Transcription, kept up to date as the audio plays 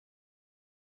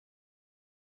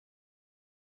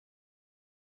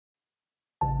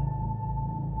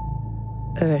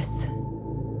Earth,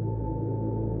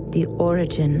 the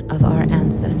origin of our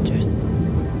ancestors.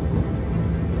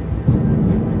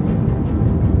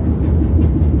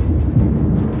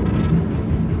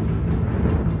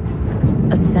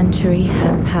 A century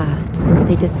had passed since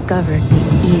they discovered the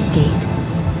Eve Gate,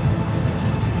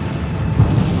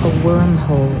 a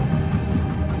wormhole,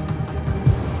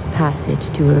 passage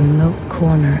to a remote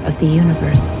corner of the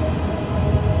universe.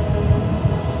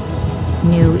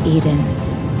 New Eden.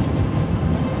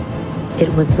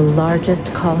 It was the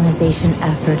largest colonization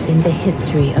effort in the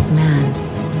history of man.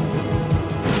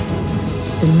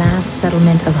 The mass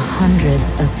settlement of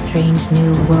hundreds of strange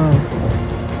new worlds.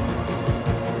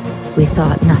 We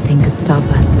thought nothing could stop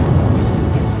us.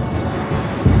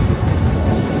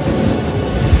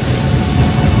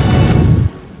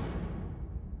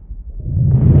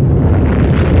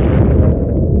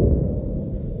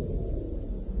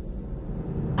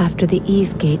 After the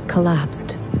Eve Gate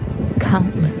collapsed,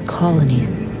 countless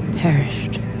colonies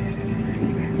perished.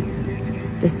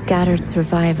 The scattered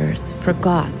survivors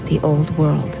forgot the old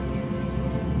world.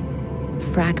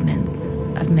 Fragments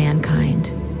of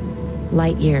mankind,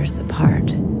 light years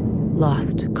apart,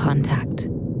 lost contact.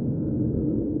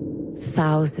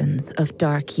 Thousands of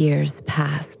dark years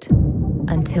passed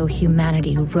until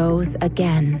humanity rose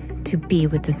again to be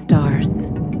with the stars.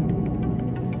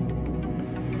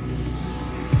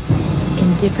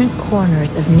 In different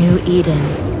corners of New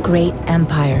Eden, great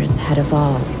empires had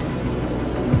evolved.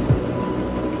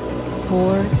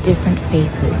 4 different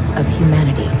faces of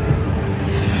humanity.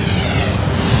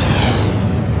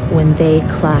 When they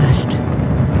clashed,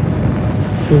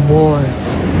 the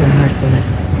wars were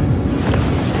merciless.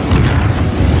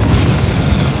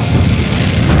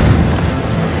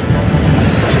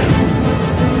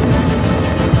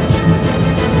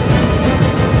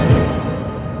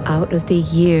 Out of the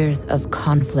years of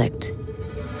conflict,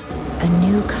 a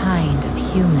new kind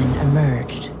of human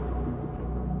emerged.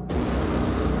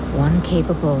 One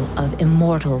capable of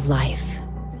immortal life.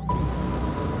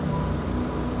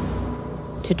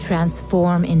 To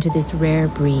transform into this rare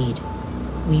breed,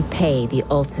 we pay the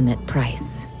ultimate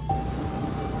price.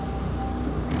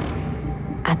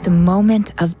 At the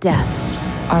moment of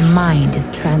death, our mind is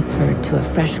transferred to a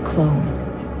fresh clone.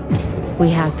 We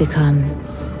have become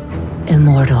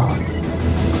immortal.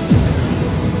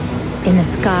 In the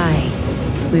sky,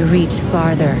 we reach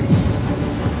farther.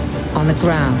 On the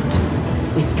ground,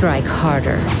 we strike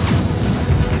harder.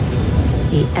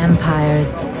 The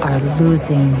empires are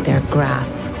losing their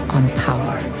grasp on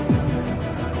power.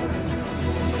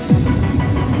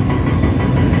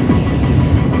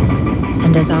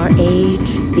 And as our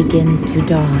age begins to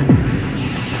dawn,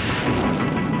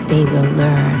 they will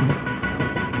learn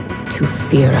to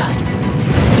fear us.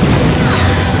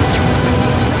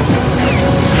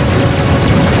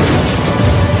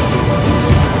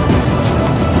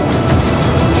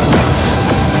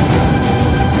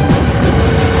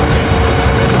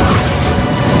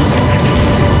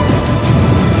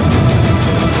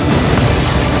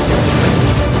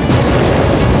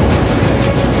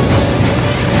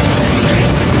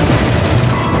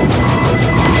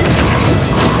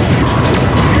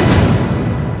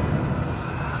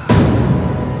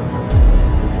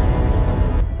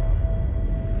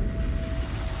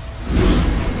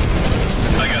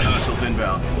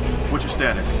 Inbound. What's your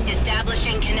status?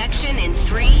 Establishing connection in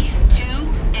 3, 2,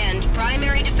 and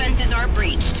primary defenses are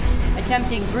breached.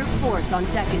 Attempting brute force on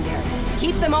secondary.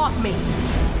 Keep them off me!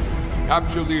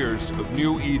 Capsuleers of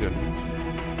New Eden.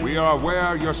 We are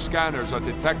aware your scanners are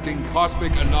detecting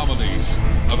cosmic anomalies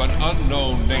of an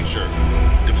unknown nature.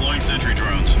 Deploying sentry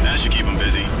drones. That should keep them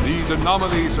busy. These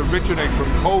anomalies originate from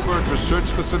covert research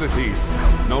facilities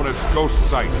known as ghost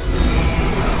sites.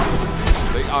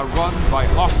 They are run by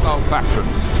hostile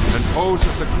factions and pose a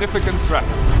significant threat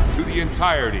to the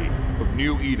entirety of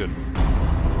New Eden.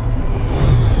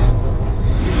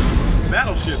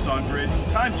 Battleships on grid.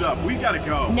 Time's up. We gotta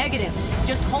go. Negative.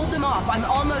 Just hold them off. I'm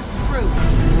almost through.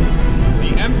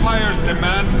 The Empires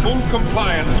demand full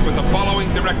compliance with the following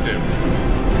directive.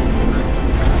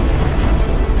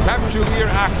 Capsuleer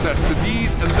access to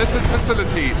these illicit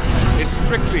facilities is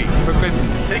strictly forbidden.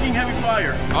 Taking heavy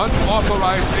fire.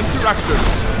 Unauthorized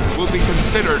interactions will be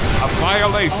considered a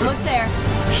violation. Almost there.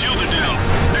 Shields are down.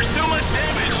 There's so much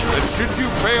damage. And should you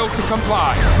fail to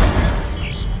comply,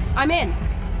 I'm in.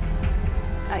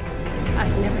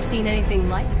 I've never seen anything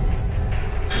like this.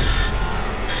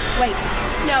 Wait.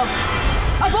 No.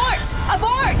 Abort!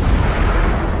 Abort!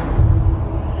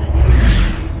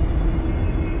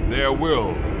 there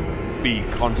will be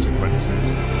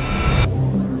consequences.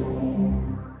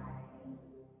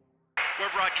 We're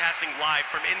broadcasting live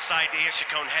from inside the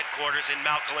Ishikone headquarters in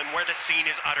Malcolm, where the scene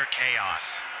is utter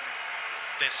chaos.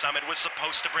 This summit was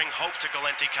supposed to bring hope to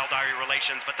Gallente-Caldari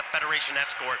relations, but the Federation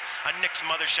escort, a Nyx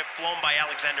mothership flown by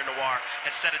Alexander Noir,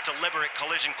 has set a deliberate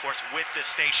collision course with the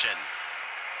station.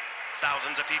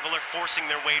 Thousands of people are forcing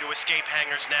their way to escape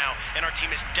hangars now, and our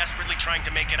team is desperately trying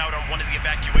to make it out on one of the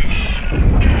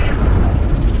evacuation.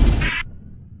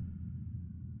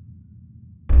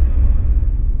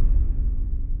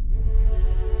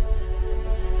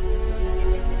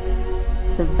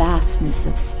 The vastness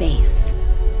of space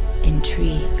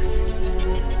intrigues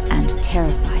and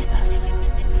terrifies us.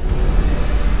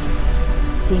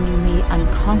 Seemingly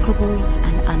unconquerable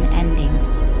and unending,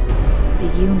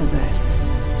 the universe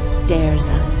dares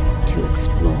us to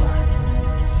explore.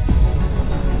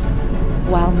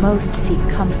 While most seek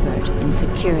comfort in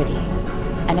security,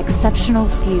 an exceptional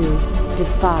few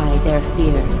defy their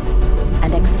fears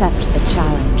and accept the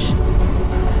challenge.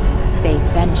 They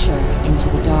venture into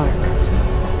the dark,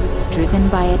 driven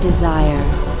by a desire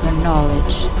for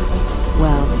knowledge,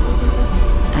 wealth,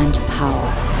 and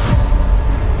power.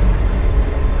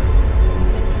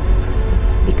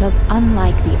 Because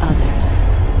unlike the others,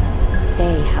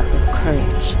 they have the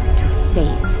courage to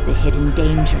face the hidden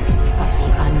dangers of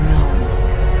the unknown.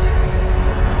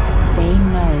 They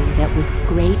know that with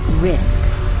great risk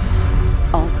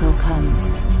also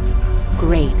comes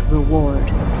great reward.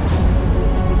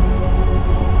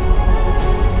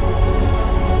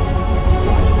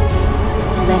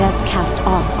 Let us cast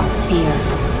off our fear.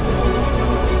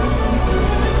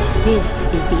 This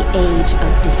is the age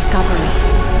of discovery.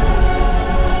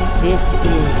 This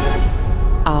is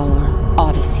our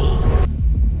Odyssey.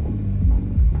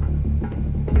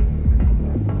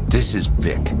 This is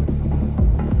Vic.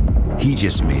 He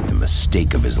just made the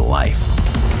mistake of his life.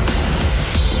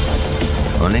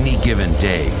 On any given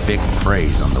day, Vic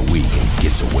preys on the weak and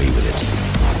gets away with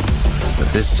it.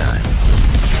 But this time,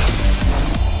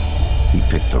 he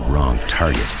picked the wrong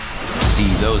target. See,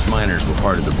 those miners were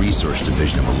part of the resource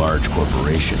division of a large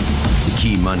corporation, the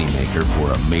key moneymaker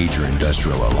for a major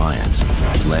industrial alliance,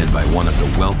 led by one of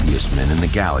the wealthiest men in the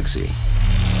galaxy.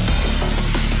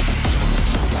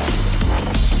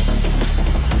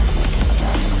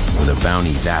 With a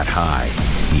bounty that high,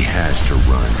 he has to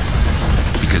run.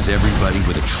 Because everybody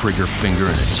with a trigger finger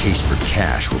and a taste for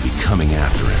cash will be coming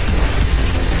after him.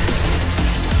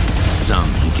 Some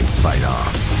he can fight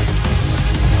off.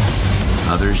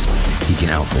 Others, he can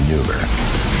outmaneuver.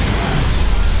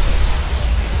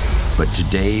 But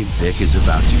today, Vic is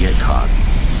about to get caught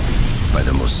by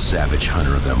the most savage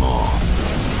hunter of them all.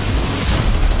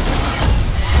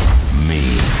 Me.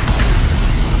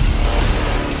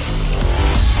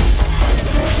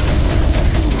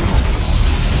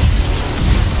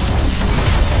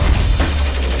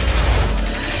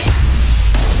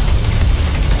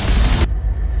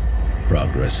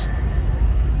 Progress.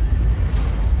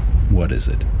 What is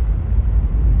it?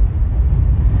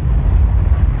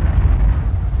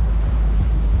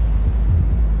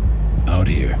 Out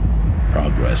here,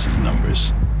 progress is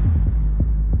numbers.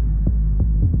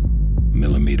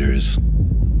 Millimeters,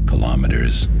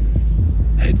 kilometers,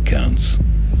 head counts,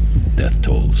 death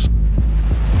tolls.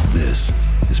 This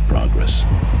is progress.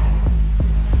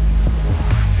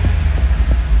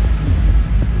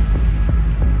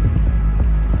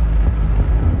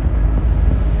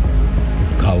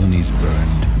 Colonies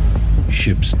burned,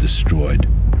 ships destroyed,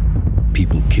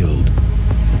 people killed,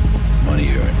 money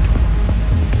earned.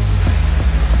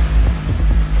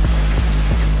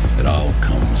 It all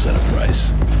comes at a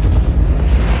price.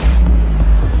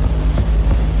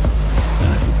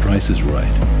 And if the price is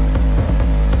right,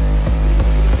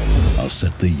 I'll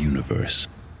set the universe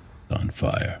on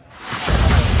fire.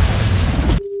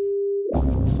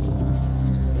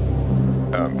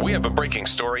 We have a breaking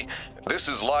story. This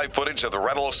is live footage of the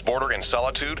Rathalos border in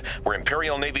Solitude, where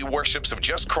Imperial Navy warships have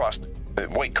just crossed.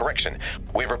 Wait, correction.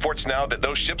 We have reports now that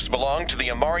those ships belong to the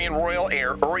Amarian Royal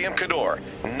Air Urium Kador,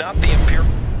 not the Imperial.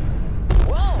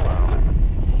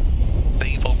 Whoa!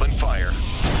 They've opened fire.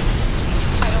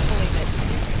 I don't believe it.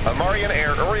 Amarian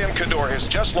Air Urium Kador has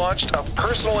just launched a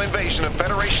personal invasion of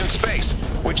Federation space,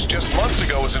 which just months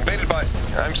ago was invaded by...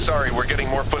 I'm sorry, we're getting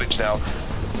more footage now.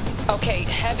 Okay,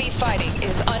 heavy fighting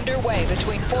is underway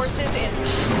between forces in...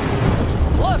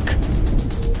 Look!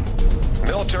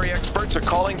 Military experts are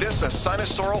calling this a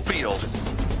sinusoidal field.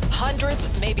 Hundreds,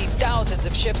 maybe thousands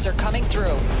of ships are coming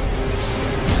through.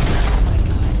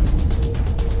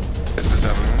 This is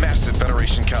a massive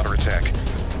Federation counterattack.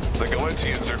 The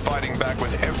Galentians are fighting back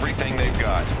with everything they've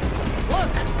got.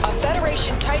 Look! A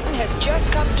Federation Titan has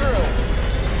just come through.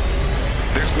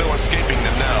 There's no escaping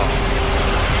them now.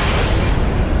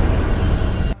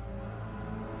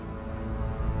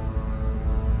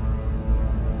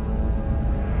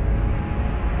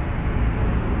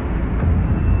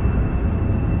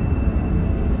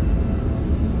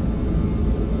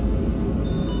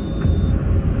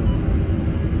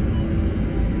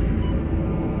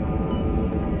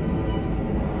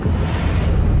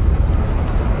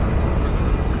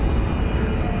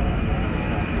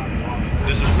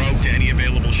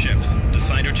 available ships. The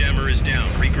Cyno Jammer is down.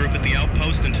 Regroup at the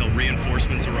outpost until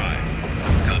reinforcements arrive.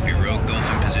 Copy, Rogue. Golf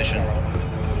in position.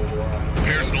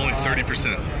 Repairs at only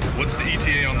 30%. What's the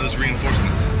ETA on those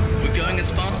reinforcements? We're going as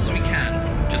fast as we can.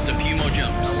 Just a few more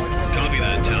jumps. Copy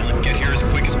that, Talon. Get here as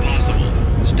quick as possible.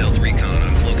 Stealth recon.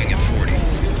 I'm cloaking at 40.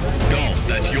 Golf,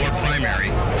 that's your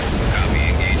primary. Copy,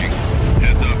 engaging.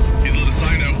 Heads up. He's lit a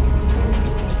Cyno.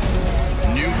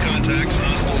 New contacts,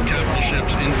 hostile capital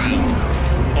ships inbound.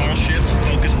 All ships,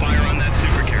 focus fire on that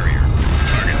supercarrier.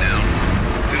 Target down.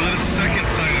 They lit a second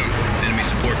Cyno. Enemy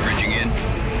support bridging in.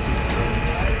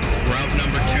 Route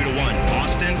number 2 to 1.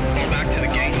 Austin, fall back to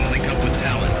the gate and link up with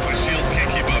Talon. My shields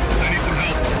can't keep up. I need some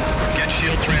help. Get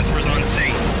shield transfers on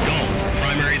state. Golf,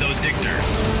 primary those dictors.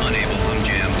 Unable, I'm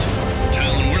jammed.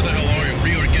 Talon, where the hell are you?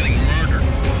 We are getting murdered.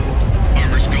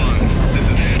 Armor's gone. This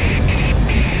is it.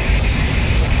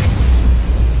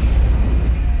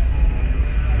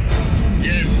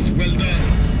 Yes, well done.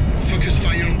 Focus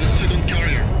fire on the second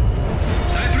carrier.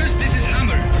 Cyprus, this is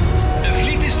Hammer. The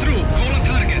fleet is through. Call a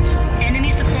target.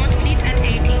 Enemy support fleet at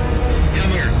 80.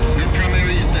 Hammer, your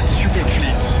primary is that support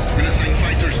fleet. We'll assign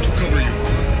fighters to cover you.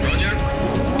 Roger.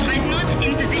 Dreadnought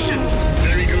in position.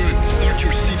 Very good. Start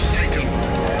your siege cycle.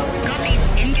 Copy.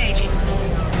 Engaging.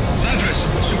 Cyprus,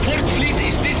 support fleet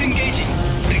is disengaging.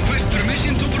 Request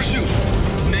permission to pursue.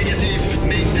 Negative.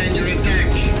 Maintain your attack.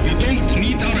 You don't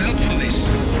need our help for this.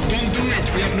 Don't do it.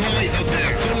 We have no eyes out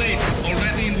there. Too late.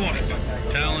 Already in water.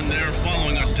 Talon, they're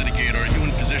following us to the gate. Are you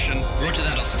in position? Roger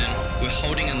that, Austin. We're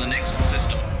holding in the next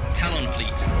system. Talon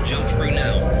fleet. Jump through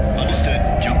now.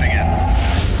 Understood. Jumping in.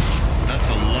 That's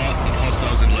a lot of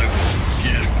hostiles in local.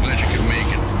 Yeah, glad you could make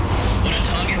it. What are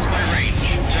targets by range?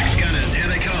 Check scanners. Here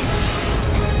they come.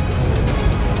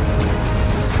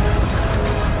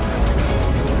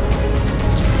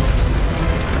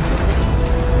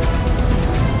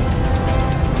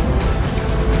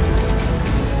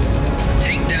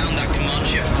 Take down that command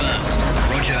ship first.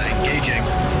 Roger. Engaging.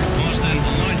 Austin,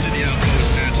 align to the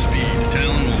outpost at speed.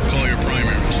 Talon will call your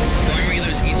primaries. Primary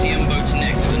those ECM boats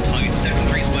next and target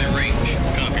secondaries by range.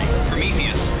 Copy.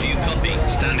 Prometheus, do you copy?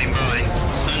 Standing by.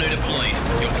 Sono deployed.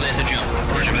 You're clear to jump.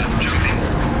 Roger that. Jumping.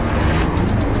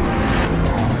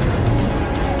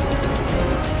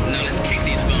 Now let's kick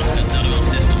these bastards out of our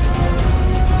system.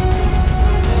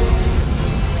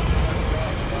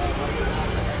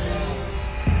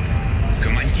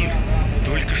 Командир,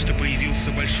 только что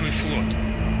появился большой флот.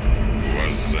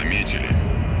 Вас заметили?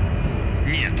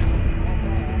 Нет.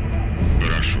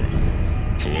 Хорошо.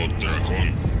 Флот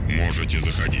Дракон. Можете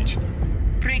заходить.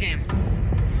 Прыгаем.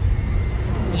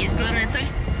 Есть главная цель?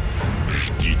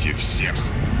 Ждите всех.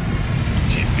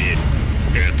 Теперь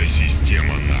эта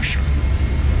система наша.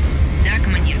 Да,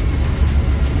 командир.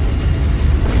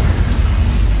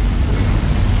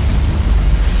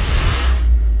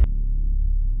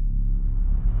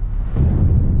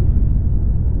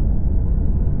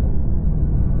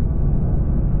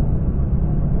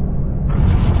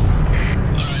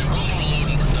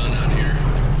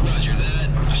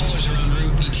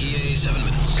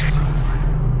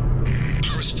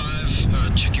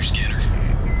 Check your scanner.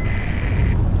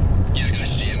 Yeah, I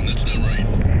see him. That's not right.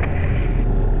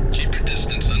 Keep your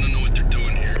distance. I don't know what they're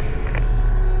doing here.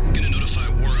 Gonna notify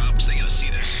War Ops. They gotta see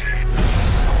this.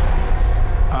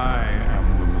 I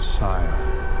am the Messiah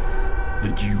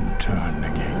that you turn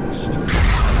against.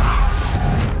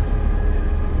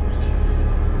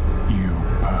 You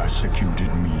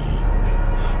persecuted me,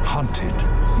 hunted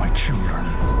my children,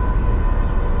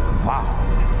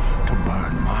 vowed to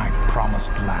burn my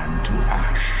promised land to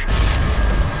ash.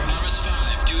 Harvest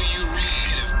 5, do you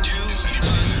read? Do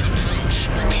not approach.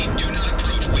 Repeat, do not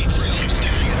approach. Wait for help.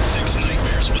 Staring at 6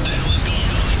 nightmares. What the hell is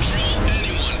going on? Control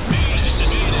anyone.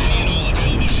 Disable any and all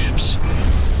available ships.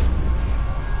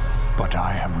 But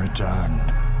I have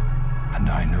returned, and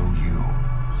I know you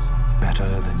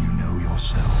better than you know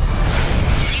yourself.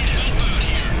 We need help out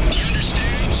here. Do you understand?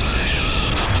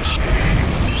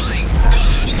 My God,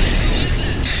 what the hell is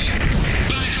that thing?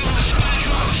 Back off! Back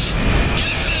off!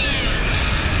 Get out of there!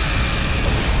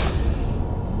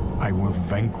 I will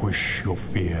vanquish your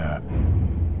fear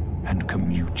and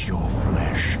commute your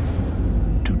flesh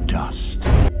to dust.